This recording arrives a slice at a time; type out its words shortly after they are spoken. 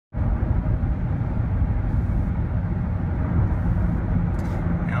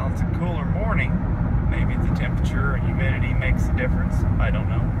it's a cooler morning. Maybe the temperature and humidity makes a difference. I don't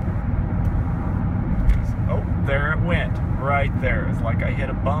know. Oh, there it went. Right there. It's like I hit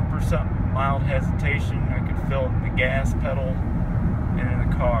a bump or something. Mild hesitation. I could feel it in the gas pedal and in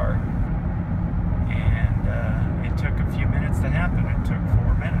the car. And it took a few minutes to happen. It took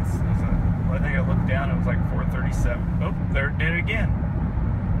 4 minutes. I think I looked down, it was like 4:37. Oh, there it did it again.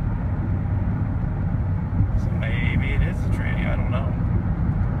 So maybe it is a tranny, I don't know.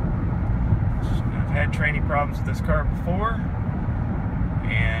 I've had tranny problems with this car before,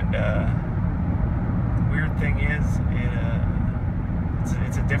 and the weird thing is,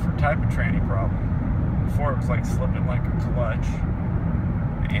 it's a different type of tranny problem. Before it was like slipping like a clutch,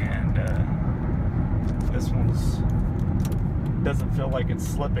 and this one's doesn't feel like it's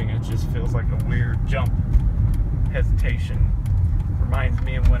slipping, it just feels like a weird jump hesitation. Reminds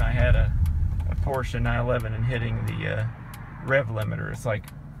me of when I had a Porsche 911 and hitting the rev limiter. It's like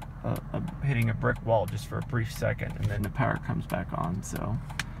hitting a brick wall just for a brief second, and then the power comes back on. So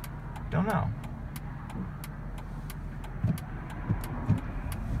don't know.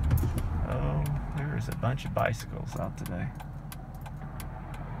 Oh, there's a bunch of bicycles out today.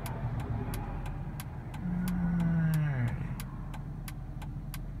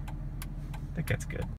 I think that's good.